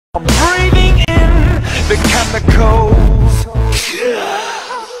the cove.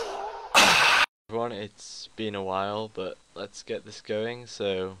 Everyone, it's been a while, but let's get this going.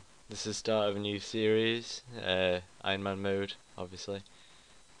 So this is the start of a new series, Iron Man mode, obviously.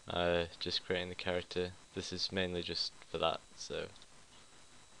 Just creating the character. This is mainly just for that, so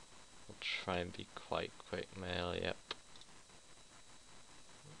I'll try and be quite quick. Mail, yep.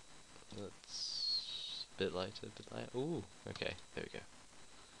 That's a bit lighter, Ooh, okay, there we go.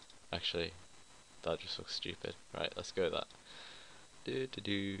 Actually, that just looks stupid. Right, let's go with that.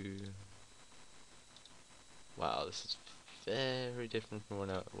 Wow, this is very different from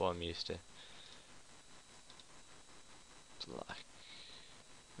what I'm used to. Black.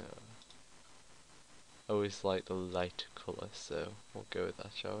 I always like the lighter colour, so we'll go with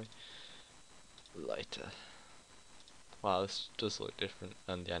that, shall we? Lighter. Wow, this does look different,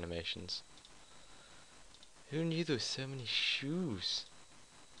 and the animations. Who knew there were so many shoes?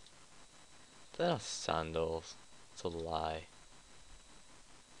 They're not sandals. It's a lie.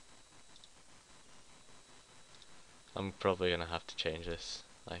 I'm probably gonna have to change this,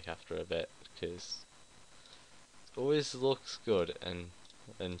 like, after a bit, because it always looks good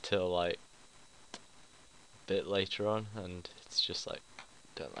until like a bit later on, and it's just like,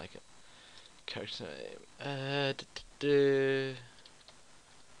 don't like it. Character name.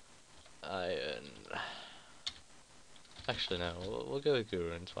 Iron. Actually, no. We'll go with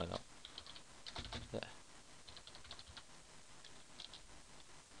Gurunes. Why not? There.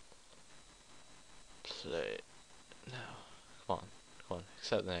 Play. No. Come on. Come on.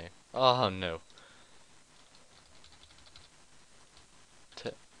 Accept the name. Oh no.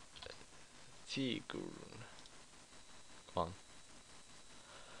 TehGurune. Come on.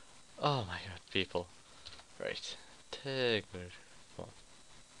 Oh my god, people. Right. TehGurune. Come on.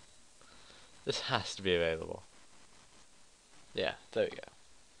 This has to be available. Yeah, there we go.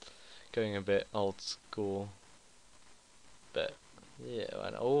 Going a bit old school. But yeah,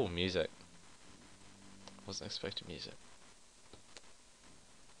 oh, music. Wasn't expecting music.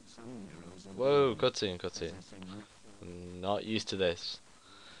 Whoa, cutscene. I'm not used to this.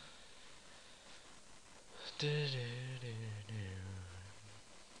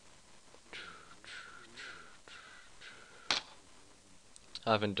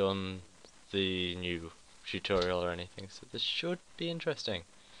 I haven't done the new tutorial or anything, so this should be interesting.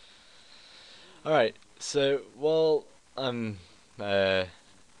 Alright, so while I'm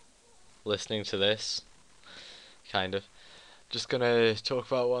listening to this, kind of, just gonna talk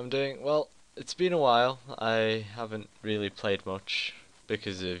about what I'm doing. Well, it's been a while. I haven't really played much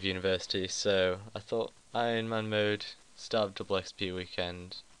because of university, so I thought Iron Man mode, start of double XP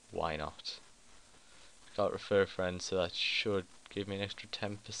weekend, why not? Got refer a friend, so that should give me an extra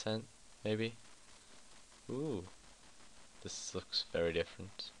 10%, maybe. Ooh, this looks very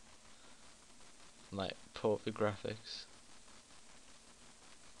different. Might port the graphics.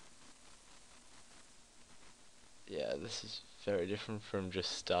 Yeah, this is very different from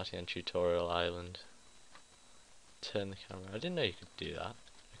just starting on Tutorial Island. Turn the camera. I didn't know you could do that.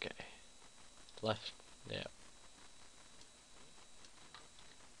 Okay. Left. Yeah.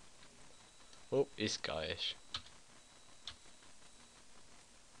 Oh, he's skyish.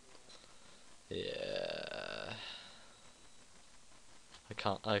 Yeah.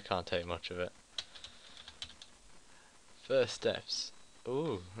 I can't take much of it. First steps.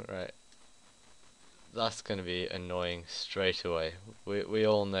 Ooh, right. That's gonna be annoying straight away. We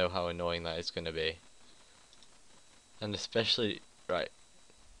all know how annoying that is gonna be. And especially, right.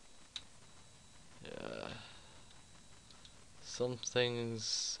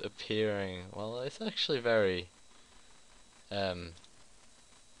 Something's appearing. Well, it's actually very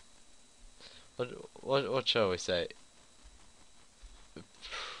what shall we say?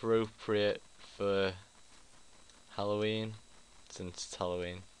 Appropriate for Halloween, since it's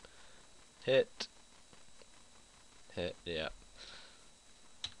Halloween. Hit, yeah.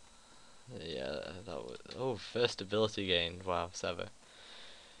 Yeah, that was. Oh, first ability gained. Wow, 7.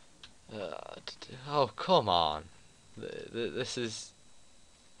 Oh, come on. This is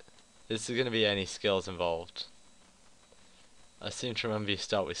going to be any skills involved. I seem to remember you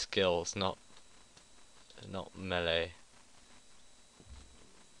start with skills, not melee.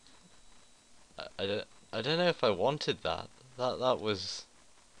 I don't know if I wanted that. That was.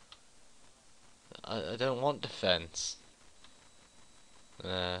 I don't want defense.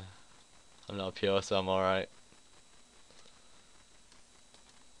 I'm not pure, so I'm alright.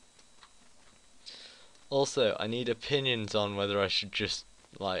 Also, I need opinions on whether I should just,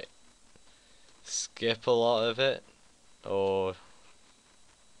 like, skip a lot of it, or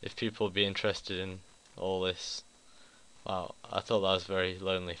if people would be interested in all this. Wow, I thought that was very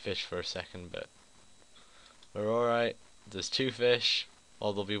lonely fish for a second, but We're alright. There's 2 fish.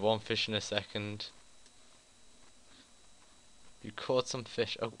 Well, there'll be 1 fish in a second. You caught some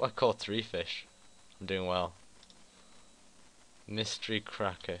fish. Oh, I caught 3 fish. I'm doing well. Mystery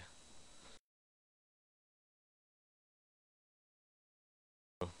cracker.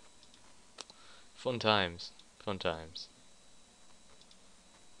 Fun times. Fun times.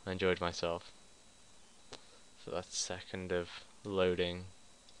 I enjoyed myself. For that second of loading.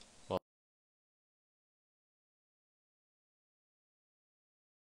 Well,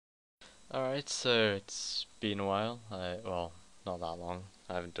 alright, so it's been a while. Well, not that long.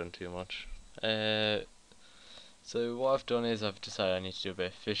 I haven't done too much. So what I've done is I've decided I need to do a bit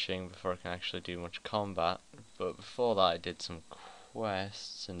of fishing before I can actually do much combat. But before that I did some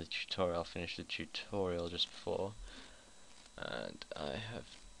quests in the tutorial. I finished the tutorial just before. And I have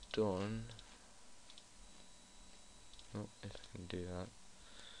done... Oh, if I can do that.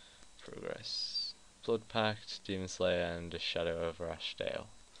 Progress. Blood Pact, Demon Slayer, and a Shadow over Ashdale.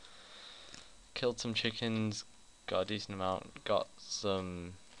 Killed some chickens, got a decent amount, got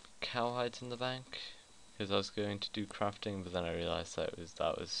some cowhides in the bank, because I was going to do crafting, but then I realised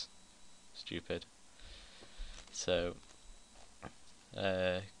that was stupid. So,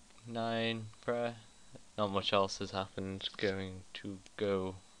 9 prayer. Not much else has happened. Going to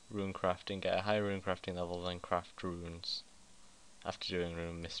go rune crafting, get a high rune crafting level, then craft runes after doing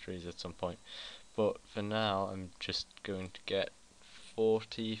rune mysteries at some point. But for now, I'm just going to get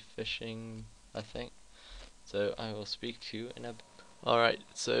 40 fishing, I think. So I will speak to you in a bit. Alright,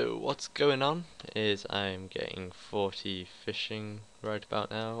 so what's going on is I'm getting 40 fishing right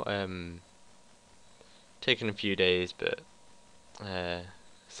about now. Taking a few days, but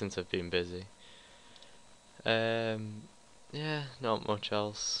since I've been busy. Yeah, not much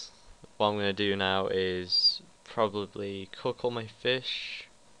else. What I'm gonna do now is probably cook all my fish,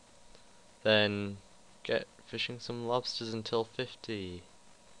 then get fishing some lobsters until 50.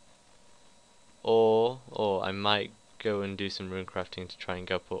 Or I might go and do some rune crafting to try and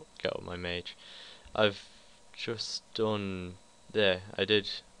get up my mage. I've just done, I did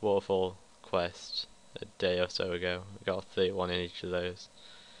waterfall quest a day or so ago. I got 31 in each of those.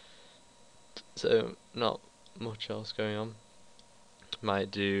 So not much else going on.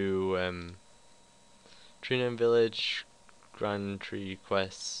 Might do Tree Gnome Village, Grand Tree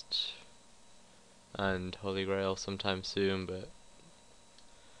Quest, and Holy Grail sometime soon, but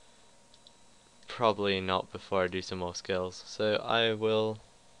probably not before I do some more skills. So I will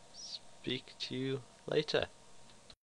speak to you later.